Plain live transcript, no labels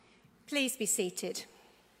Please be seated.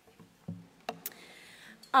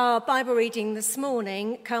 Our Bible reading this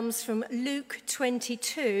morning comes from Luke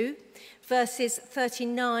 22, verses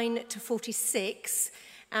 39 to 46,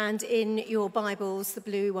 and in your Bibles, the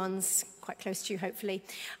blue ones, quite close to you hopefully,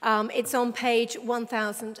 it's on page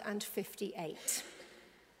 1058.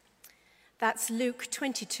 That's Luke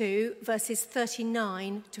 22, verses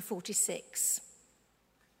 39 to 46.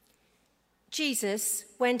 Jesus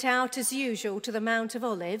went out as usual to the Mount of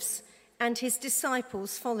Olives, and his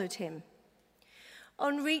disciples followed him.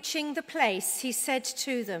 On reaching the place, he said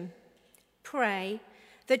to them, "Pray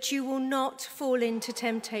that you will not fall into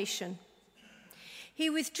temptation."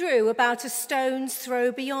 He withdrew about a stone's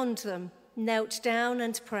throw beyond them, knelt down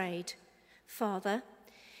and prayed, "Father,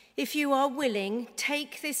 if you are willing,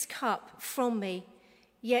 take this cup from me,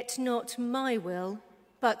 yet not my will,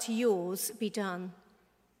 but yours be done."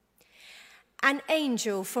 An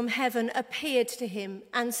angel from heaven appeared to him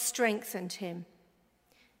and strengthened him.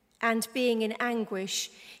 And being in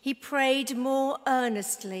anguish, he prayed more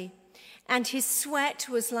earnestly, and his sweat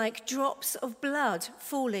was like drops of blood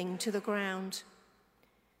falling to the ground.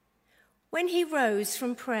 When he rose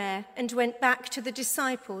from prayer and went back to the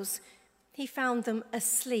disciples, he found them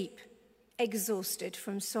asleep, exhausted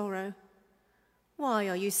from sorrow. "Why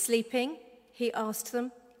are you sleeping?" he asked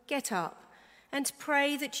them. "Get up and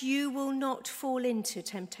pray that you will not fall into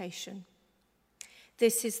temptation."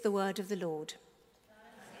 This is the word of the Lord.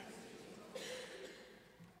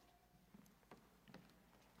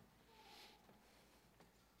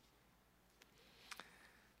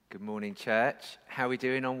 Good morning, church. How are we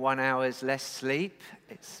doing on 1 hour's less sleep?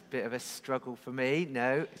 It's a bit of a struggle for me.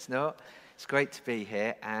 No, it's not. It's great to be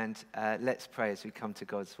here, and let's pray as we come to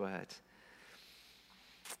God's word.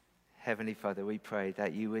 Heavenly Father, we pray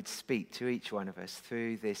that you would speak to each one of us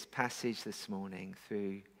through this passage this morning,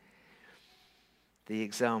 through the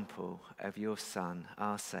example of your Son,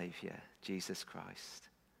 our Saviour, Jesus Christ.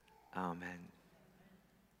 Amen.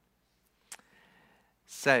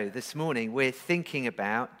 So this morning we're thinking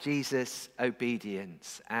about Jesus'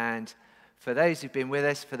 obedience, and for those who've been with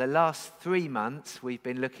us for the last 3 months, we've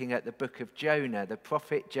been looking at the book of Jonah, the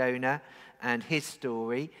prophet Jonah and his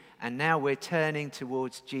story, and now we're turning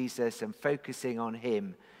towards Jesus and focusing on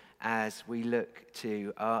him as we look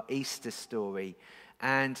to our Easter story.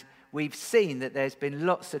 And we've seen that there's been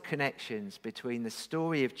lots of connections between the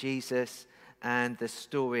story of Jesus and the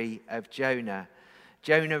story of Jonah.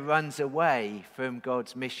 Jonah runs away from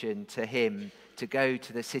God's mission to him to go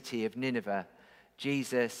to the city of Nineveh.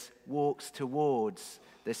 Jesus walks towards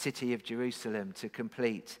the city of Jerusalem to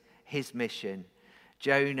complete his mission.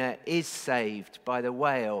 Jonah is saved by the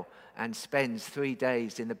whale and spends 3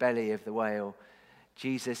 days in the belly of the whale.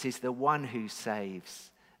 Jesus is the one who saves,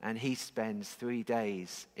 and he spends 3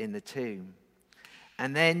 days in the tomb.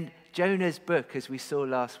 And then Jonah's book, as we saw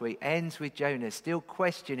last week, ends with Jonah still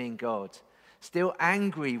questioning God, still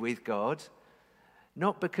angry with God,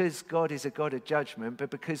 not because God is a God of judgment, but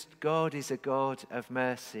because God is a God of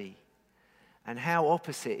mercy. And how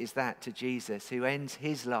opposite is that to Jesus, who ends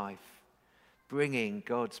his life bringing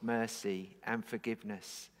God's mercy and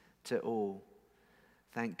forgiveness to all.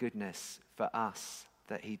 Thank goodness for us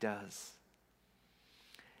that he does.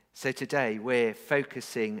 So today we're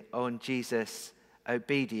focusing on Jesus'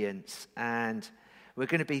 obedience, and we're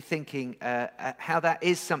going to be thinking how that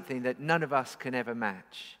is something that none of us can ever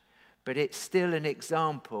match, but it's still an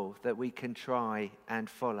example that we can try and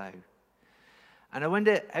follow. And I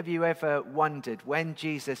wonder, have you ever wondered when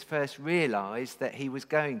Jesus first realized that he was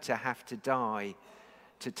going to have to die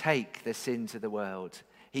to take the sins of the world?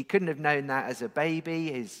 He couldn't have known that as a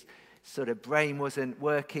baby. His sort of brain wasn't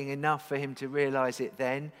working enough for him to realize it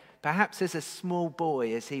then. Perhaps as a small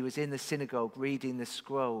boy, as he was in the synagogue reading the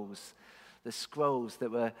scrolls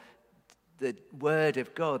that were the word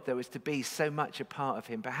of God that was to be so much a part of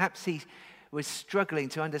him. Perhaps he was struggling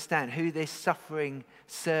to understand who this suffering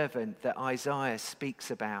servant that Isaiah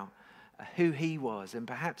speaks about, who he was. And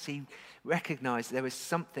perhaps he recognized there was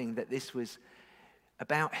something that this was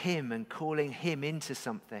about him and calling him into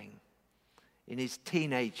something. In his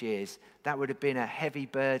teenage years, that would have been a heavy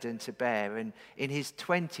burden to bear. And in his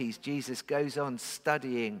 20s, Jesus goes on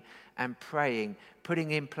studying and praying,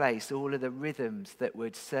 putting in place all of the rhythms that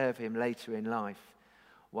would serve him later in life.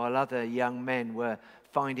 While other young men were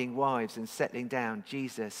finding wives and settling down,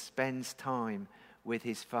 Jesus spends time with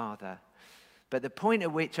his Father. But the point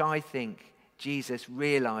at which I think Jesus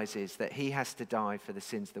realizes that he has to die for the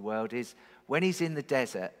sins of the world is when he's in the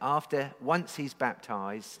desert. Once he's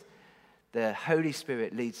baptized, the Holy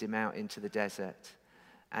Spirit leads him out into the desert.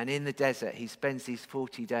 And in the desert, he spends these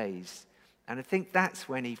 40 days And I think that's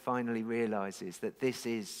when he finally realizes that this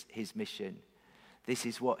is his mission. This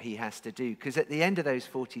is what he has to do. Because at the end of those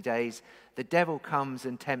 40 days, the devil comes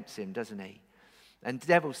and tempts him, doesn't he? And the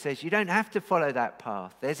devil says, you don't have to follow that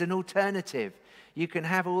path. There's an alternative. You can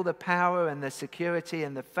have all the power and the security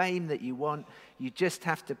and the fame that you want. You just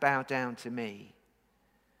have to bow down to me.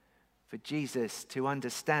 For Jesus to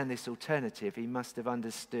understand this alternative, he must have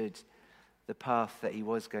understood the path that he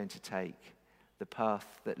was going to take, the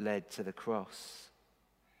path that led to the cross.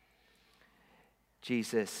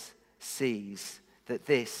 Jesus sees that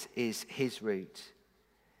this is his route,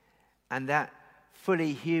 and that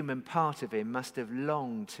fully human part of him must have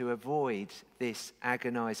longed to avoid this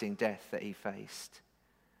agonizing death that he faced.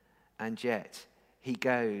 And yet he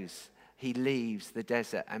goes, he leaves the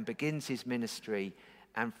desert and begins his ministry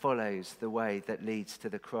and follows the way that leads to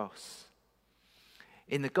the cross.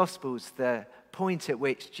 In the Gospels, the point at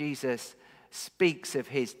which Jesus speaks of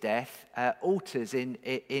his death alters in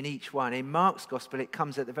each one. In Mark's Gospel, it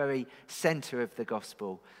comes at the very center of the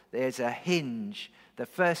Gospel. There's a hinge. The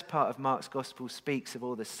first part of Mark's Gospel speaks of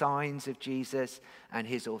all the signs of Jesus and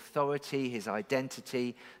his authority, his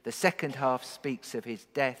identity. The second half speaks of his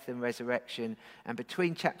death and resurrection. And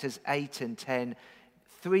between chapters 8 and 10,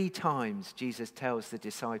 3 times Jesus tells the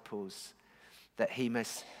disciples that he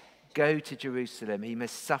must go to Jerusalem, he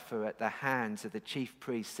must suffer at the hands of the chief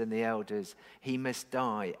priests and the elders, he must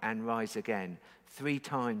die and rise again. 3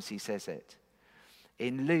 times he says it.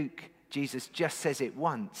 In Luke, Jesus just says it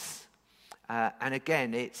once, and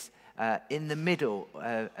again it's in the middle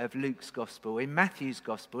of Luke's gospel. In Matthew's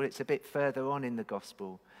gospel, it's a bit further on in the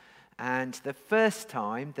gospel. And the first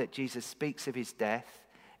time that Jesus speaks of his death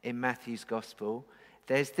in Matthew's gospel,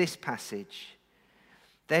 there's this passage.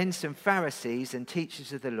 Then some Pharisees and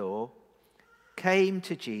teachers of the law came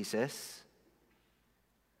to Jesus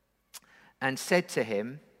and said to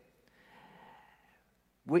him,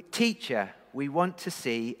 "Teacher, we want to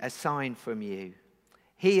see a sign from you."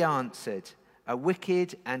 He answered, "A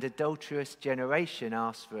wicked and adulterous generation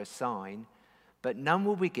asks for a sign, but none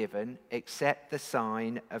will be given except the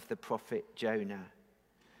sign of the prophet Jonah.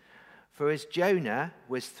 For as Jonah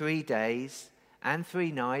was 3 days and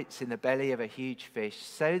 3 nights in the belly of a huge fish,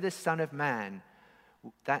 so the Son of Man,"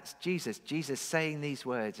 that's Jesus saying these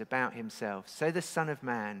words about himself, "so the Son of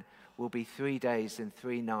Man will be 3 days and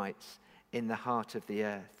 3 nights in the heart of the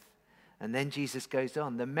earth." And then Jesus goes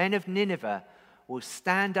on, "The men of Nineveh will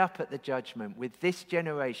stand up at the judgment with this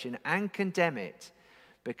generation and condemn it,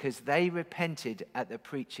 because they repented at the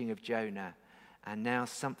preaching of Jonah, and now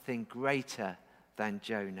something greater than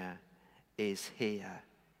Jonah is here."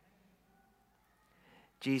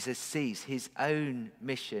 Jesus sees his own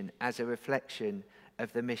mission as a reflection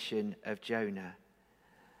of the mission of Jonah.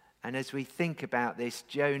 And as we think about this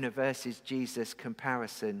Jonah versus Jesus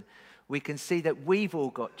comparison, we can see that we've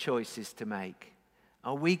all got choices to make.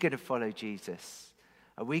 Are we going to follow Jesus?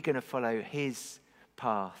 Are we going to follow his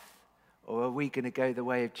path? Or are we going to go the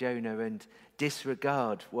way of Jonah and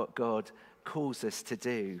disregard what God calls us to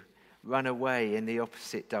do, run away in the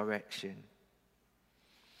opposite direction?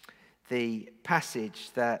 The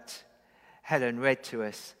passage that Helen read to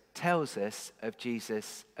us tells us of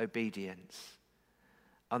Jesus' obedience.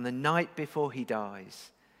 On the night before he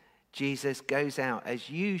dies, Jesus goes out as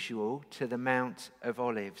usual to the Mount of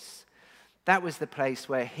Olives. That was the place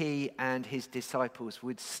where he and his disciples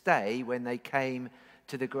would stay when they came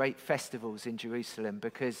to the great festivals in Jerusalem,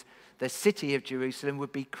 because the city of Jerusalem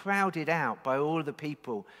would be crowded out by all the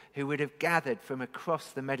people who would have gathered from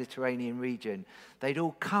across the Mediterranean region. They'd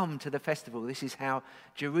all come to the festival. This is how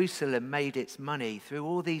Jerusalem made its money, through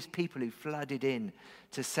all these people who flooded in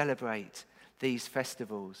to celebrate these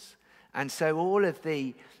festivals. And so all of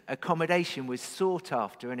the accommodation was sought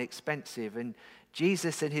after and expensive, and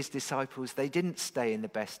Jesus and his disciples, they didn't stay in the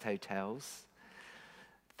best hotels.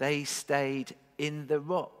 They stayed in the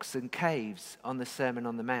rocks and caves on the Sermon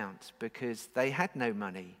on the Mount, because they had no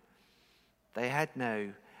money. They had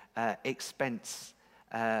no expense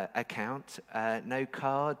account, no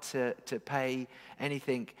card to pay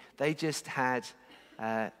anything. They just had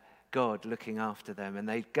God looking after them. And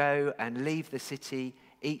they'd go and leave the city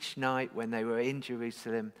each night when they were in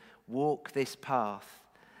Jerusalem, walk this path.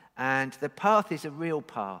 And the path is a real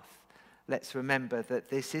path. Let's remember that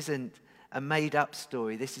this isn't a made-up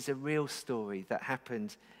story. This is a real story that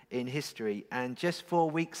happened in history. And just 4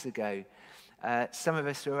 weeks ago, some of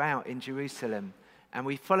us were out in Jerusalem, and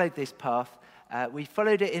we followed this path. We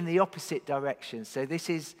followed it in the opposite direction. So this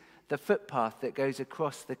is the footpath that goes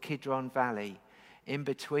across the Kidron Valley, in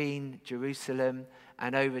between Jerusalem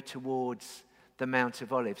and over towards the Mount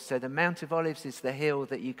of Olives. So the Mount of Olives is the hill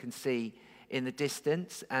that you can see in the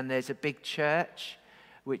distance, and there's a big church,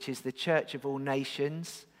 which is the Church of All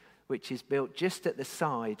Nations, which is built just at the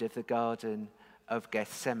side of the Garden of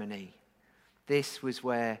Gethsemane. This was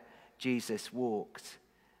where Jesus walked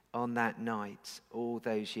on that night all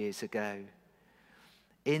those years ago.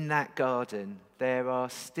 In that garden, there are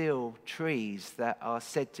still trees that are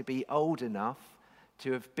said to be old enough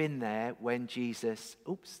to have been there when Jesus,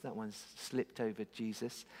 oops, that one's slipped over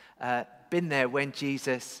Jesus, been there when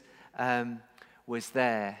Jesus was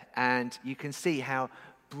there. And you can see how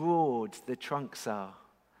broad the trunks are.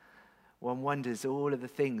 One wonders all of the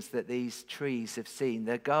things that these trees have seen.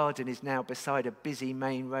 The garden is now beside a busy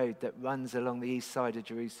main road that runs along the east side of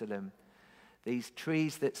Jerusalem. These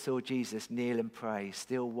trees that saw Jesus kneel and pray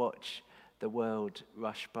still watch the world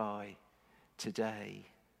rush by today.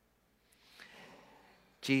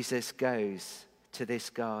 Jesus goes to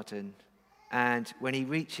this garden, and when he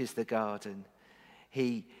reaches the garden,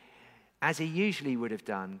 he, as he usually would have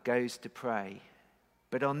done, goes to pray.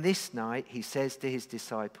 But on this night, he says to his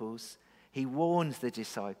disciples, he warns the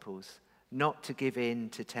disciples not to give in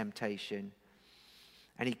to temptation.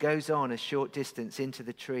 And he goes on a short distance into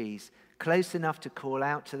the trees, close enough to call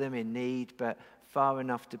out to them in need, but far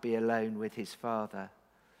enough to be alone with his Father.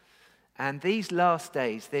 And these last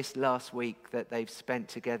days, this last week that they've spent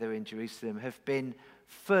together in Jerusalem have been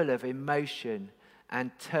full of emotion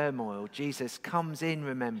and turmoil. Jesus comes in,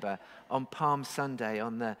 remember, on Palm Sunday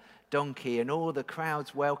on the donkey, and all the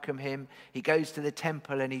crowds welcome him. He goes to the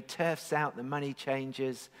temple and he turfs out the money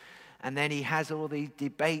changers. And then he has all these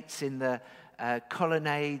debates in the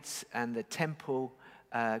colonnades and the temple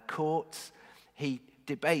courts. He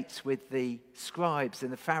debates with the scribes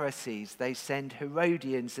and the Pharisees. They send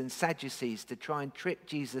Herodians and Sadducees to try and trip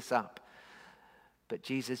Jesus up. But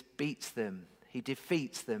Jesus beats them. He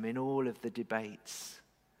defeats them in all of the debates.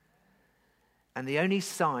 And the only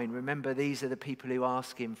sign, remember, these are the people who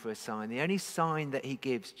ask him for a sign. The only sign that he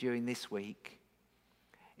gives during this week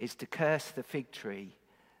is to curse the fig tree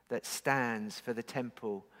that stands for the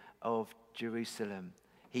temple of Jerusalem.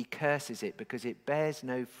 He curses it because it bears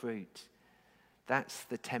no fruit. That's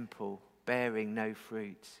the temple bearing no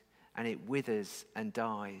fruit, and it withers and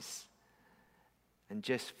dies. And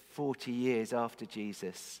just 40 years after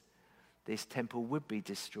Jesus, this temple would be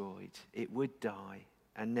destroyed. It would die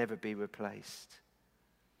and never be replaced.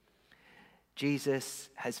 Jesus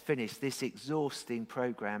has finished this exhausting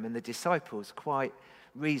program, and the disciples quite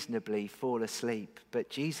reasonably fall asleep. But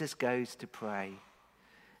Jesus goes to pray,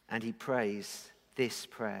 and he prays this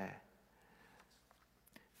prayer.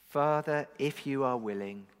 Father, if you are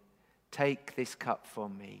willing, take this cup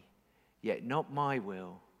from me, yet not my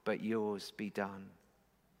will, but yours be done.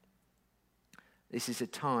 This is a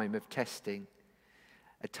time of testing,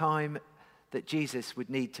 a time that Jesus would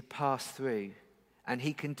need to pass through, and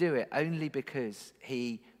he can do it only because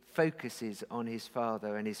he focuses on his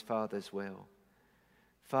Father and his Father's will.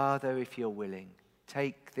 Father, if you're willing,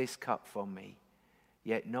 take this cup from me,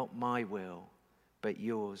 yet not my will, but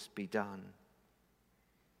yours be done.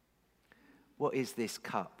 What is this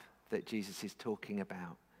cup that Jesus is talking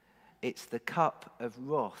about? It's the cup of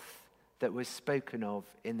wrath that was spoken of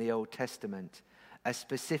in the Old Testament, a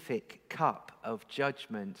specific cup of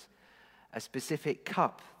judgment, a specific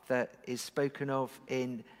cup that is spoken of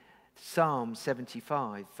in Psalm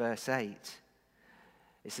 75, verse 8.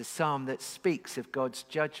 It's a psalm that speaks of God's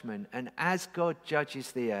judgment, and as God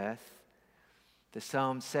judges the earth, the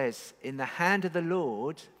psalm says, in the hand of the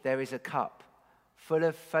Lord there is a cup full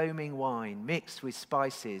of foaming wine mixed with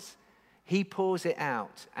spices. He pours it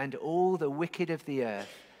out, and all the wicked of the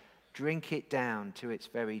earth drink it down to its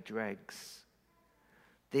very dregs.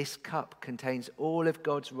 This cup contains all of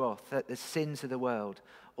God's wrath at the sins of the world,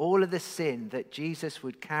 all of the sin that Jesus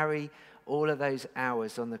would carry all of those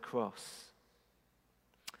hours on the cross.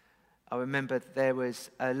 I remember there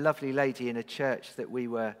was a lovely lady in a church that we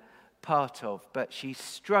were part of, but she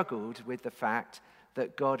struggled with the fact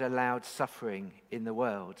that God allowed suffering in the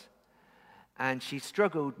world. And she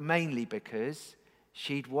struggled mainly because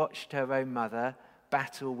she'd watched her own mother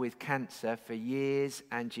battle with cancer for years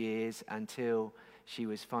and years until she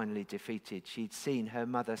was finally defeated. She'd seen her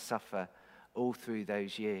mother suffer all through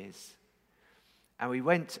those years. And we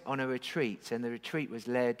went on a retreat, and the retreat was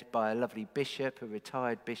led by a lovely bishop, a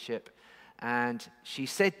retired bishop, and she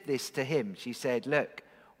said this to him. She said, look,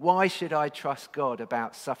 why should I trust God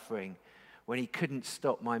about suffering when he couldn't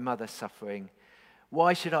stop my mother suffering?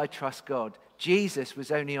 Why should I trust God? Jesus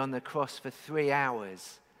was only on the cross for 3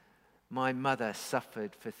 hours. My mother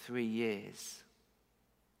suffered for 3 years.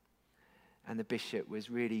 And the bishop was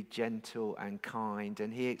really gentle and kind,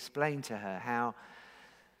 and he explained to her how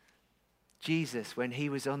Jesus, when he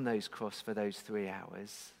was on those cross for those 3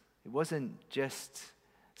 hours, it wasn't just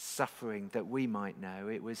suffering that we might know.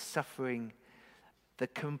 It was suffering, the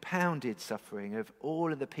compounded suffering of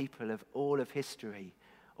all of the people of all of history,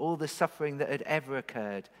 all the suffering that had ever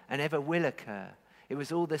occurred and ever will occur. It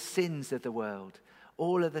was all the sins of the world,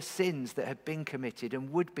 all of the sins that had been committed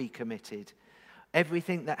and would be committed.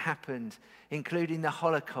 Everything that happened, including the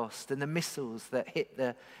Holocaust and the missiles that hit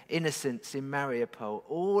the innocents in Mariupol,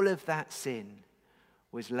 all of that sin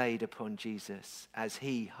was laid upon Jesus as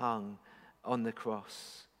he hung on the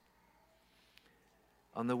cross.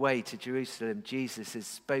 On the way to Jerusalem, Jesus has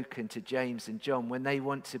spoken to James and John when they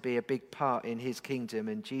want to be a big part in his kingdom,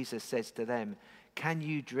 and Jesus says to them, "Can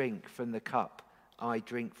you drink from the cup I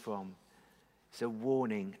drink from?" It's a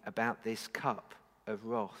warning about this cup of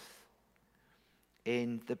wrath.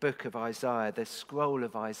 In the book of Isaiah, the scroll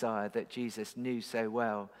of Isaiah that Jesus knew so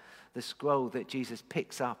well, the scroll that Jesus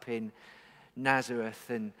picks up in Nazareth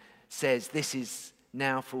and says, "This is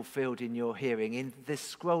now fulfilled in your hearing." In the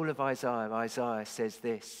scroll of Isaiah, Isaiah says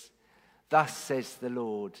this, "Thus says the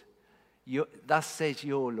Lord, thus says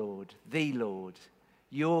your Lord, the Lord,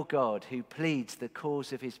 your God who pleads the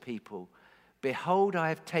cause of his people. Behold, I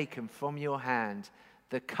have taken from your hand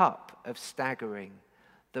the cup of staggering.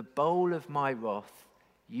 The bowl of my wrath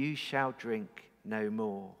you shall drink no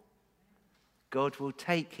more." God will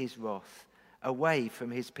take his wrath away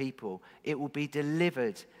from his people. It will be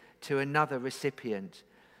delivered to another recipient.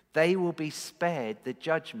 They will be spared the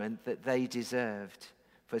judgment that they deserved,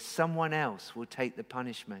 for someone else will take the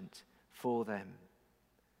punishment for them.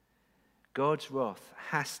 God's wrath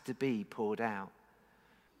has to be poured out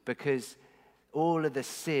because all of the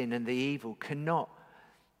sin and the evil cannot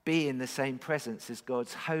be in the same presence as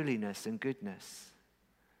God's holiness and goodness.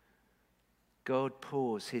 God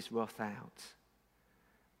pours his wrath out.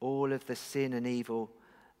 All of the sin and evil,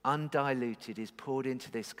 undiluted, is poured into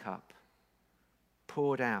this cup,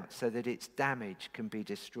 poured out so that its damage can be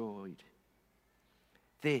destroyed.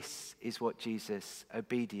 This is what Jesus'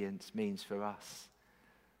 obedience means for us,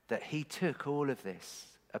 that he took all of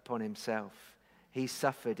this upon himself. He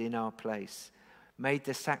suffered in our place, made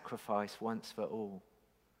the sacrifice once for all.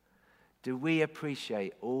 Do we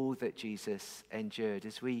appreciate all that Jesus endured?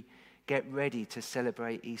 As we get ready to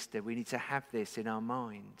celebrate Easter, we need to have this in our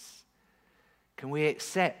minds. Can we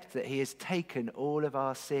accept that he has taken all of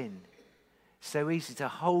our sin? So easy to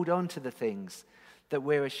hold on to the things that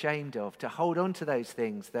we're ashamed of, to hold on to those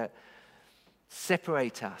things that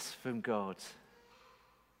separate us from God.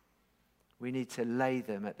 We need to lay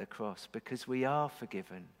them at the cross because we are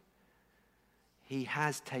forgiven. He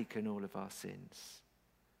has taken all of our sins.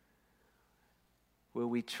 Will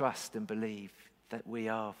we trust and believe that we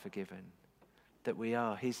are forgiven, that we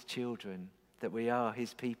are his children, that we are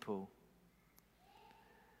his people?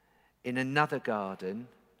 In another garden,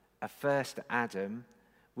 a first Adam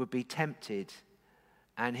would be tempted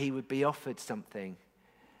and he would be offered something,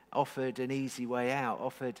 offered an easy way out,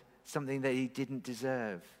 offered something that he didn't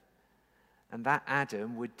deserve. And that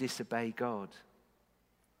Adam would disobey God.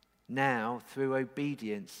 Now, through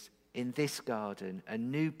obedience in this garden, a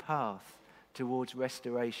new path towards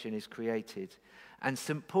restoration is created. And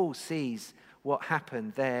St. Paul sees what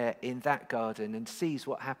happened there in that garden and sees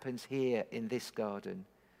what happens here in this garden.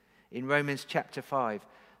 In Romans chapter 5,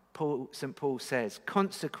 St. Paul says,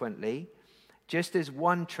 "Consequently, just as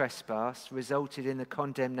one trespass resulted in the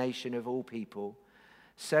condemnation of all people,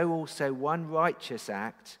 so also one righteous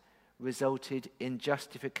act resulted in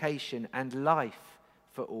justification and life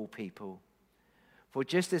for all people. For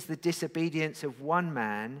just as the disobedience of one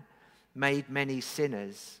man made many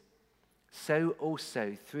sinners, so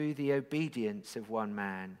also through the obedience of one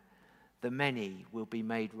man, the many will be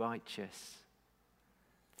made righteous."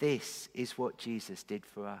 This is what Jesus did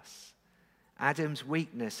for us. Adam's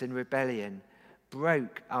weakness and rebellion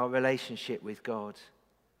broke our relationship with God.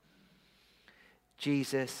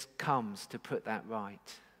 Jesus comes to put that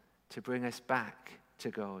right, to bring us back to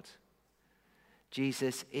God.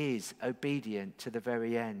 Jesus is obedient to the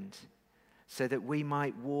very end, so that we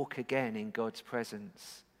might walk again in God's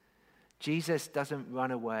presence. Jesus doesn't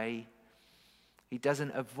run away. He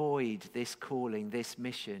doesn't avoid this calling, this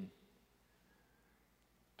mission.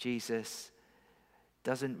 Jesus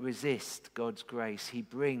doesn't resist God's grace. He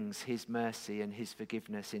brings his mercy and his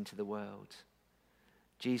forgiveness into the world.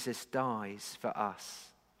 Jesus dies for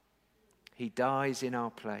us. He dies in our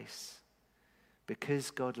place because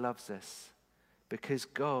God loves us, because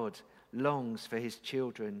God longs for his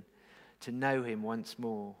children to know him once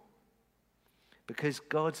more, because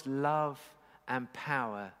God's love and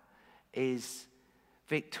power is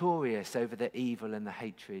victorious over the evil and the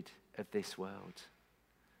hatred of this world.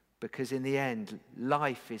 because in the end,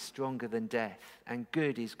 life is stronger than death and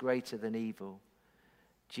good is greater than evil.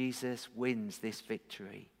 Jesus wins this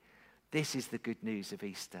victory. This is the good news of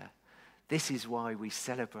Easter. This is why we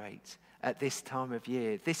celebrate at this time of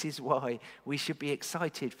year. This is why we should be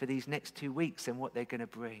excited for these next 2 weeks and what they're going to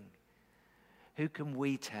bring. Who can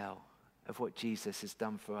we tell of what Jesus has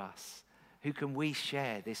done for us? Who can we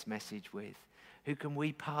share this message with? Who can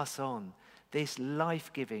we pass on this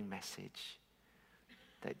life-giving message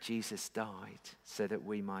that Jesus died so that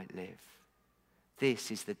we might live?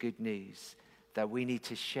 This is the good news that we need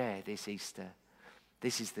to share this Easter.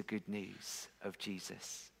 This is the good news of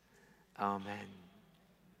Jesus. Amen.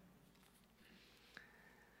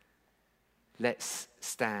 Let's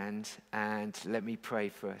stand and let me pray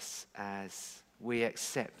for us as we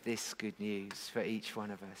accept this good news for each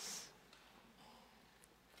one of us.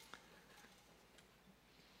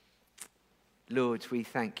 Lord, we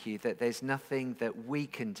thank you that there's nothing that we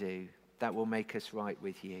can do that will make us right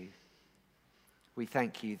with you. We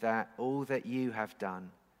thank you that all that you have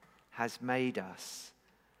done has made us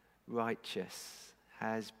righteous,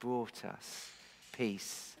 has brought us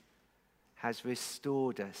peace, has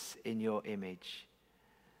restored us in your image.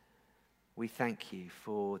 We thank you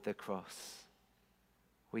for the cross.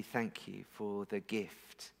 We thank you for the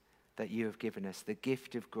gift that you have given us, the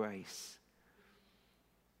gift of grace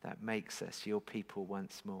that makes us your people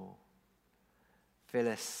once more. Fill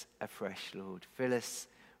us afresh, Lord. Fill us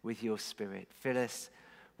with your Spirit. Fill us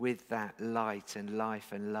with that light and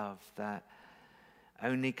life and love that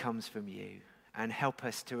only comes from you. And help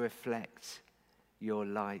us to reflect your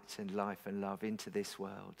light and life and love into this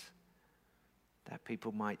world, that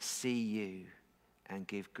people might see you and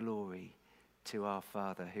give glory to our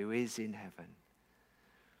Father who is in heaven,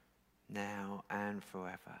 now and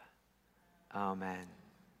forever. Amen.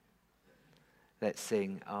 Let's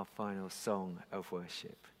sing our final song of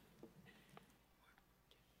worship.